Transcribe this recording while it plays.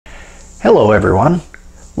Hello everyone.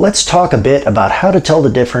 Let's talk a bit about how to tell the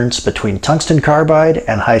difference between tungsten carbide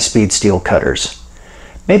and high-speed steel cutters.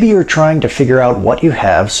 Maybe you're trying to figure out what you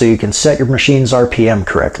have so you can set your machine's RPM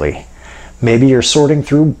correctly. Maybe you're sorting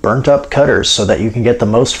through burnt-up cutters so that you can get the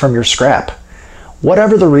most from your scrap.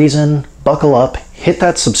 Whatever the reason, buckle up, hit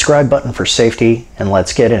that subscribe button for safety, and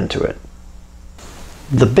let's get into it.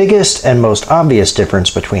 The biggest and most obvious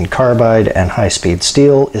difference between carbide and high-speed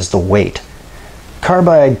steel is the weight.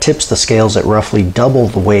 Carbide tips the scales at roughly double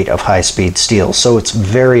the weight of high-speed steel, so it's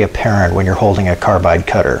very apparent when you're holding a carbide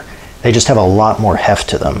cutter. They just have a lot more heft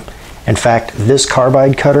to them. In fact, this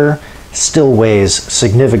carbide cutter still weighs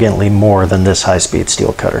significantly more than this high-speed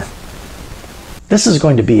steel cutter. This is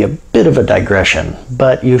going to be a bit of a digression,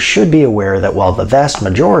 but you should be aware that while the vast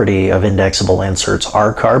majority of indexable inserts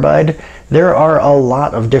are carbide, there are a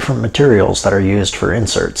lot of different materials that are used for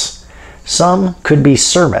inserts. Some could be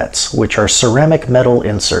cermets, which are ceramic metal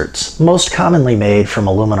inserts, most commonly made from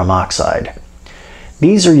aluminum oxide.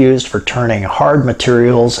 These are used for turning hard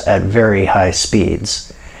materials at very high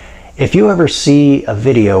speeds. If you ever see a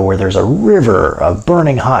video where there's a river of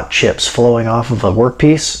burning hot chips flowing off of a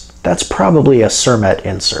workpiece, that's probably a cermet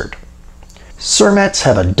insert. Cermets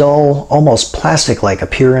have a dull, almost plastic-like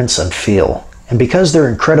appearance and feel, and because they're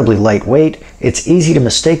incredibly lightweight, it's easy to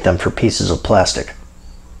mistake them for pieces of plastic.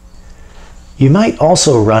 You might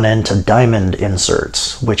also run into diamond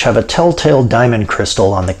inserts, which have a telltale diamond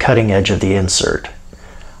crystal on the cutting edge of the insert.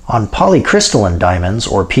 On polycrystalline diamonds,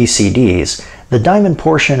 or PCDs, the diamond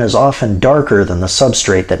portion is often darker than the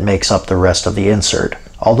substrate that makes up the rest of the insert,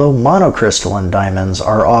 although monocrystalline diamonds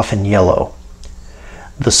are often yellow.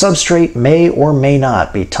 The substrate may or may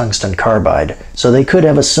not be tungsten carbide, so they could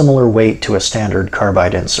have a similar weight to a standard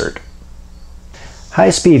carbide insert.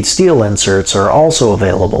 High-speed steel inserts are also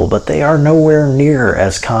available, but they are nowhere near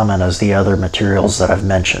as common as the other materials that I've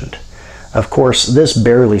mentioned. Of course, this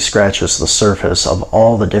barely scratches the surface of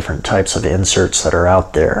all the different types of inserts that are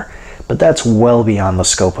out there, but that's well beyond the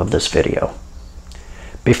scope of this video.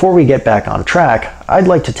 Before we get back on track, I'd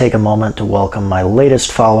like to take a moment to welcome my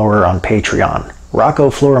latest follower on Patreon, Rocco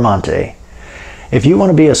Floramonte. If you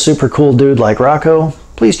want to be a super cool dude like Rocco,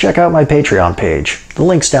 please check out my Patreon page. The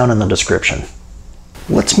link's down in the description.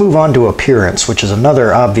 Let's move on to appearance, which is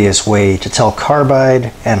another obvious way to tell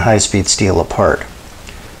carbide and high-speed steel apart.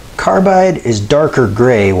 Carbide is darker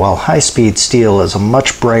gray, while high-speed steel is a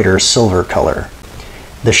much brighter silver color.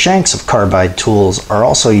 The shanks of carbide tools are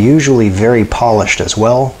also usually very polished as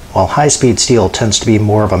well, while high-speed steel tends to be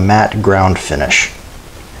more of a matte ground finish.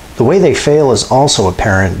 The way they fail is also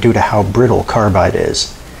apparent due to how brittle carbide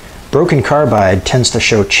is. Broken carbide tends to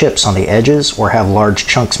show chips on the edges or have large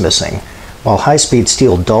chunks missing, while high-speed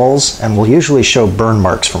steel dulls and will usually show burn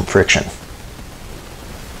marks from friction.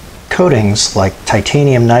 Coatings like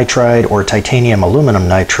titanium nitride or titanium aluminum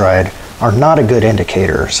nitride are not a good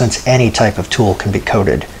indicator, since any type of tool can be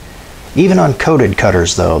coated. Even on coated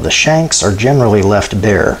cutters though, the shanks are generally left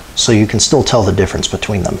bare, so you can still tell the difference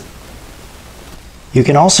between them. You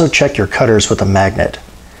can also check your cutters with a magnet.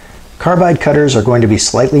 Carbide cutters are going to be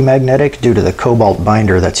slightly magnetic due to the cobalt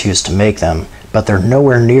binder that's used to make them, but they're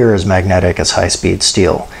nowhere near as magnetic as high-speed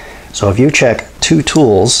steel. So if you check two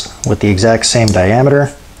tools with the exact same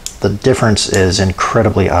diameter, the difference is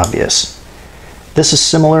incredibly obvious. This is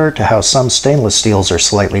similar to how some stainless steels are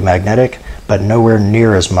slightly magnetic, but nowhere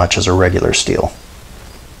near as much as a regular steel.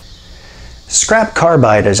 Scrap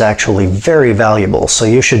carbide is actually very valuable, so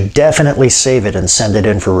you should definitely save it and send it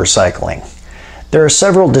in for recycling. There are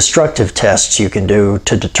several destructive tests you can do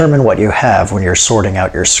to determine what you have when you're sorting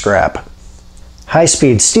out your scrap.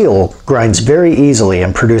 High-speed steel grinds very easily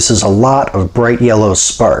and produces a lot of bright yellow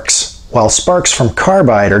sparks, while sparks from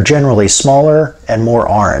carbide are generally smaller and more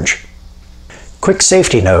orange. Quick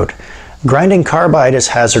safety note, grinding carbide is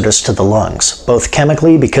hazardous to the lungs, both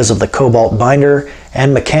chemically because of the cobalt binder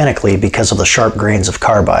and mechanically because of the sharp grains of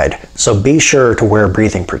carbide, so be sure to wear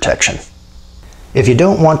breathing protection. If you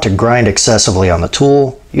don't want to grind excessively on the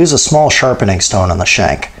tool, use a small sharpening stone on the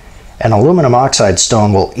shank. An aluminum oxide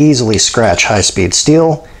stone will easily scratch high-speed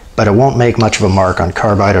steel, but it won't make much of a mark on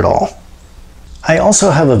carbide at all. I also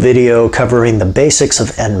have a video covering the basics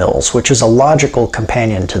of end mills, which is a logical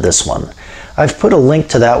companion to this one. I've put a link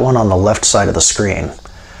to that one on the left side of the screen.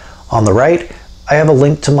 On the right, I have a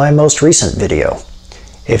link to my most recent video.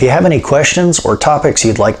 If you have any questions or topics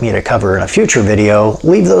you'd like me to cover in a future video,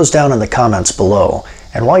 leave those down in the comments below.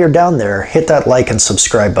 And while you're down there, hit that like and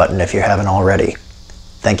subscribe button if you haven't already.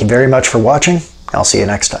 Thank you very much for watching. I'll see you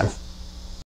next time.